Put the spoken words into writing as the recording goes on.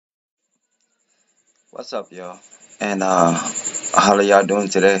What's up, y'all? And how are y'all doing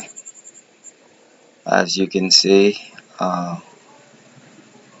today? As you can see, uh,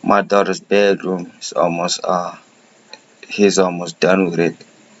 my daughter's bedroom is he's almost done with it,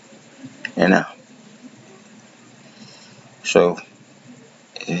 you know. So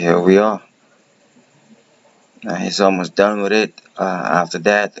here we are. He's almost done with it. After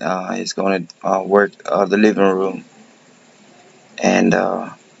that, he's gonna work the living room, and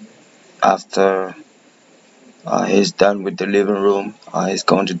after he's done with the living room, he's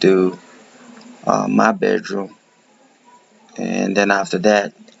going to do my bedroom, and then after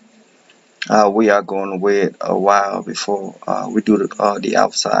that. We are going to wait a while before we do the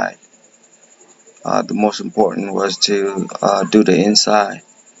outside. The most important was to do the inside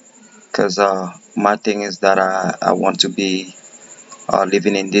because my thing is that I want to be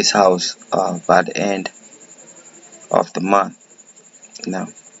living in this house by the end of the month. You know,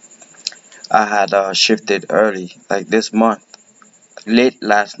 I had shifted early, like this month, late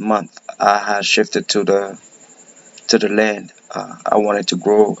last month. I had shifted to the land. I wanted to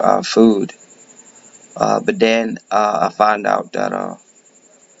grow food, but then I found out that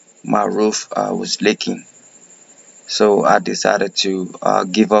my roof was leaking. So I decided to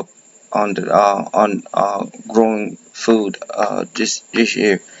give up on the on growing food this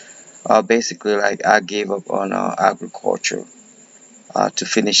year. Basically, like I gave up on agriculture to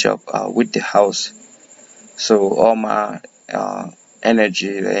finish up with the house. So all my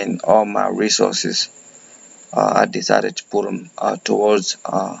energy and all my resources, I decided to put them towards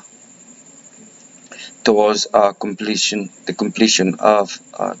completion, the completion of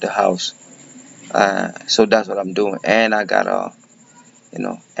the house. So that's what I'm doing, and I got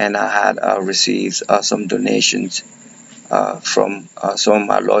and I had received some donations from some of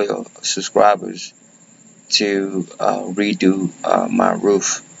my loyal subscribers to redo my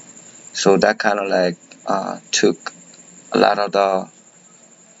roof. So that kind of like took a lot of the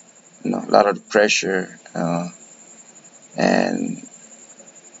a lot of the pressure and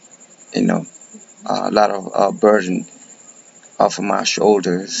you know a lot of burden off of my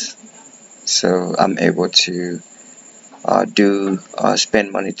shoulders. So I'm able to do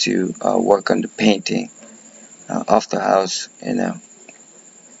spend money to work on the painting of the house.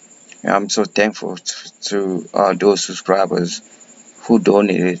 I'm so thankful to those subscribers who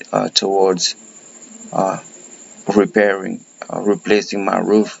donated towards uh, repairing, replacing my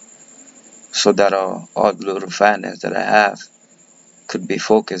roof so that all the little finance that I have could be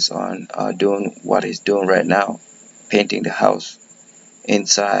focused on doing what he's doing right now, painting the house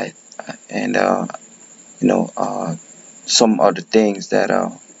inside and some other things that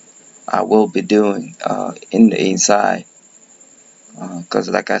I will be doing in the inside because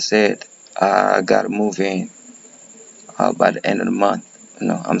like I said, I gotta move in by the end of the month.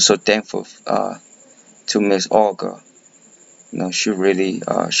 I'm so thankful to Miss Olga. She really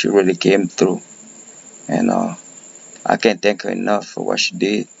came through, and I can't thank her enough for what she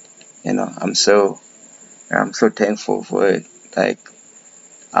did. I'm so thankful for it. Like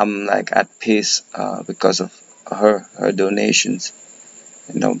I'm like at peace because of her donations.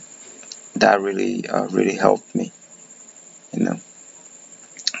 You know that really helped me. You know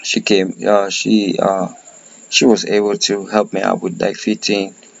she came. She was able to help me out with like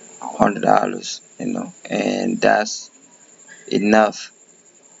 $1,500. And that's enough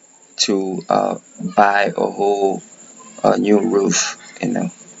to buy a whole new roof.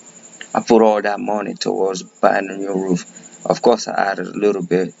 I put all that money towards buying a new roof. Of course, I added a little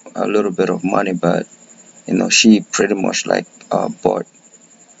bit of money, but she pretty much like bought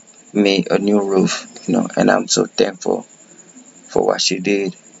me a new roof. And I'm so thankful for what she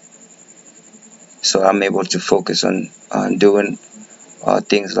did. So I'm able to focus on doing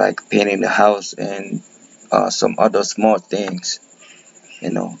things like painting the house and some other small things.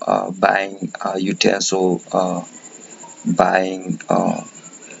 Buying utensil, buying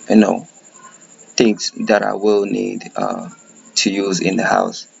you know things that I will need to use in the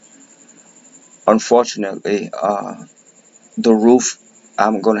house. Unfortunately, the roof,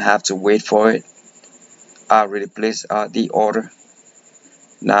 I'm gonna have to wait for it. I already placed the order.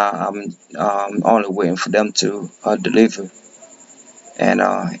 Now I'm only waiting for them to deliver, and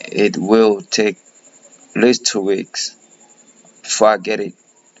it will take at least 2 weeks before I get it.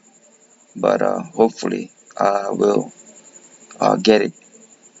 But hopefully, I will get it.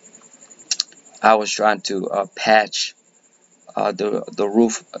 I was trying to patch the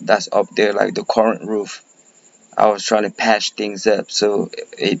roof that's up there, like the current roof. I was trying to patch things up so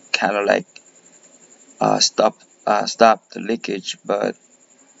it kind of like stop the leakage, but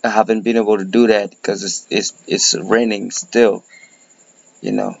I haven't been able to do that because it's raining still.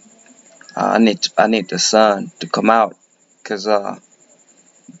 You know, I need the sun to come out, because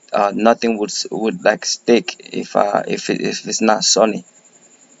nothing would like stick if it's not sunny.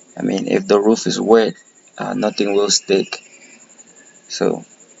 I mean, if the roof is wet, nothing will stick. So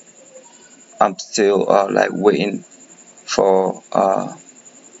I'm still like waiting for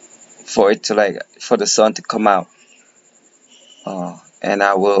it to like for the sun to come out, and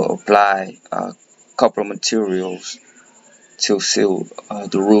I will apply a couple of materials to seal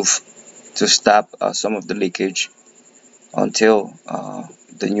the roof to stop some of the leakage until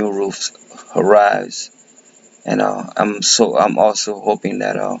the new roof arrives. And I'm also hoping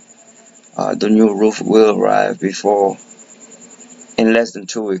that the new roof will arrive before in less than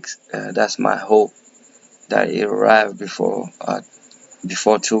 2 weeks. That's my hope, that it arrive before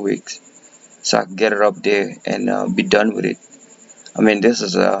 2 weeks, so I can get it up there and be done with it. I mean, it's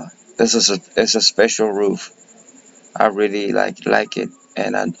a special roof. I really like it,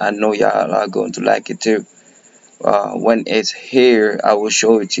 and I know y'all are going to like it too. When it's here, I will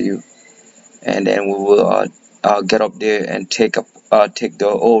show it to you, and then we will get up there and take the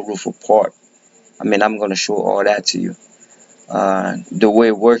old roof apart. I mean, I'm gonna show all that to you. The way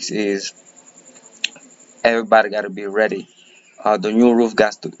it works is everybody got to be ready. The new roof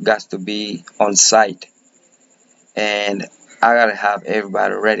got to be on site, and I gotta have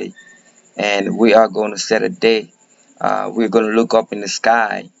everybody ready. And we are going to set a day. We're going to look up in the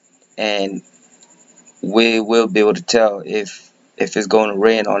sky, and we will be able to tell if it's going to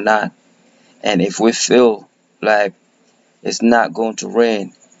rain or not. And if we feel like it's not going to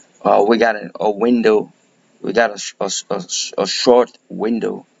rain, we got a window. We got a short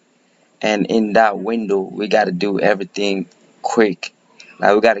window, and in that window, we got to do everything quick.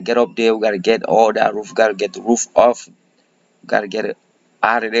 Like, we got to get up there. We got to get all that roof. We got to get the roof off. We got to get it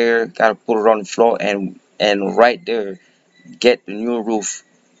out of there. Got to put it on the floor, and right there, get the new roof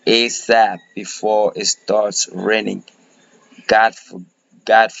ASAP before it starts raining. God for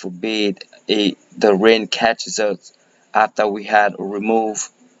God forbid the rain catches us after we had removed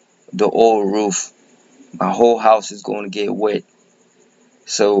the old roof. My whole house is going to get wet.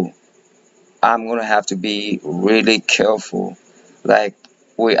 So I'm gonna have to be really careful. Like,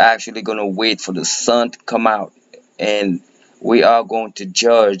 we're actually gonna wait for the sun to come out, and we are going to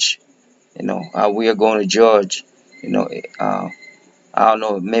judge. We are going to judge. You know, uh, I don't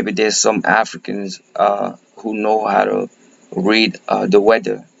know. Maybe there's some Africans who know how to read the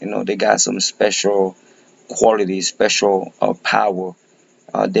weather. They got some special quality, special power.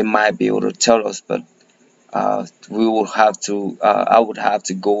 They might be able to tell us, but we will have to. I would have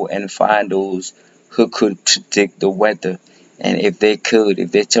to go and find those who could predict the weather, and if they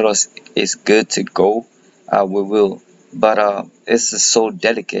tell us it's good to go, we will. But this is so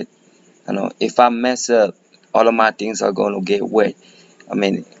delicate. If I mess up, all of my things are going to get wet. I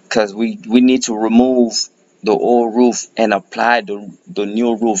mean, because we need to remove the old roof and apply the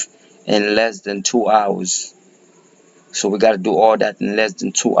new roof in less than 2 hours. So we got to do all that in less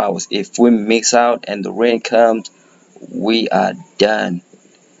than 2 hours. If we mix out and the rain comes, we are done.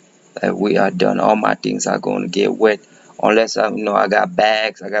 We are done. All my things are going to get wet, unless I got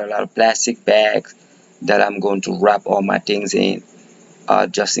bags. I got a lot of plastic bags that I'm going to wrap all my things in,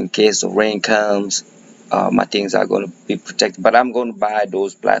 just in case the rain comes. My things are going to be protected. But I'm going to buy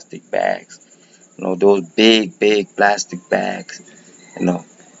those plastic bags. Those big plastic bags. You know,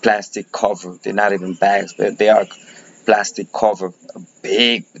 Plastic cover. They're not even bags, but they are plastic cover.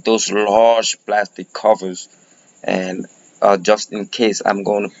 Big, those large plastic covers. And just in case, I'm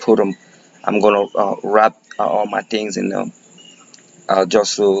going to put them. I'm going to wrap all my things in them.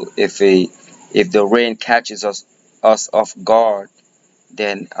 Just so if the rain catches us off guard,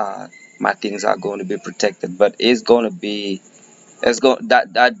 then my things are going to be protected. But it's going to be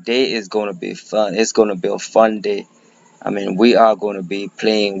that day is going to be fun. It's going to be a fun day. I mean, we are going to be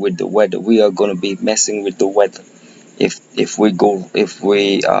playing with the weather. We are going to be messing with the weather. If we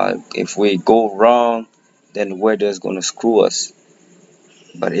go wrong, then the weather is going to screw us.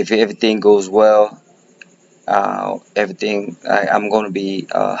 But if everything goes well, I'm going to be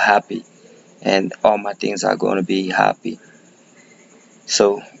happy, and all my things are going to be happy.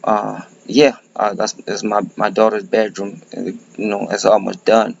 So yeah, that's my daughter's bedroom. And, it's almost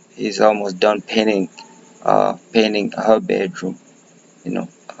done. He's almost done painting her bedroom. You know,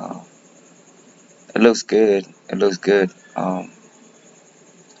 uh, it looks good. It looks good.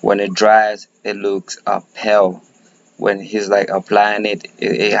 When it dries, it looks pale. When he's like applying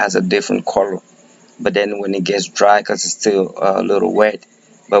it has a different color. But then when it gets dry, cause it's still a little wet.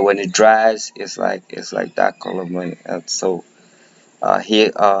 But when it dries, it's like that color. So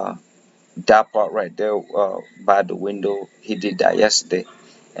here, that part right there by the window, he did that yesterday.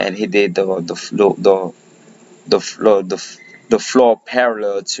 and he did the floor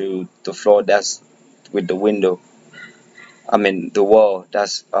parallel to the floor that's with the window. I mean the wall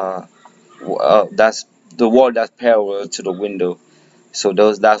that's the wall that's parallel to the window. So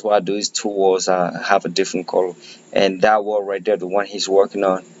that's why those two walls have a different color. And that wall right there, the one he's working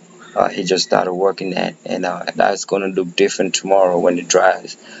on, he just started working at, and that's gonna look different tomorrow when it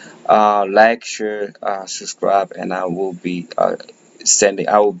dries. Like, share, subscribe, and I will be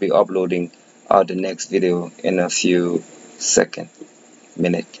uploading the next video in a few seconds,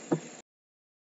 minutes.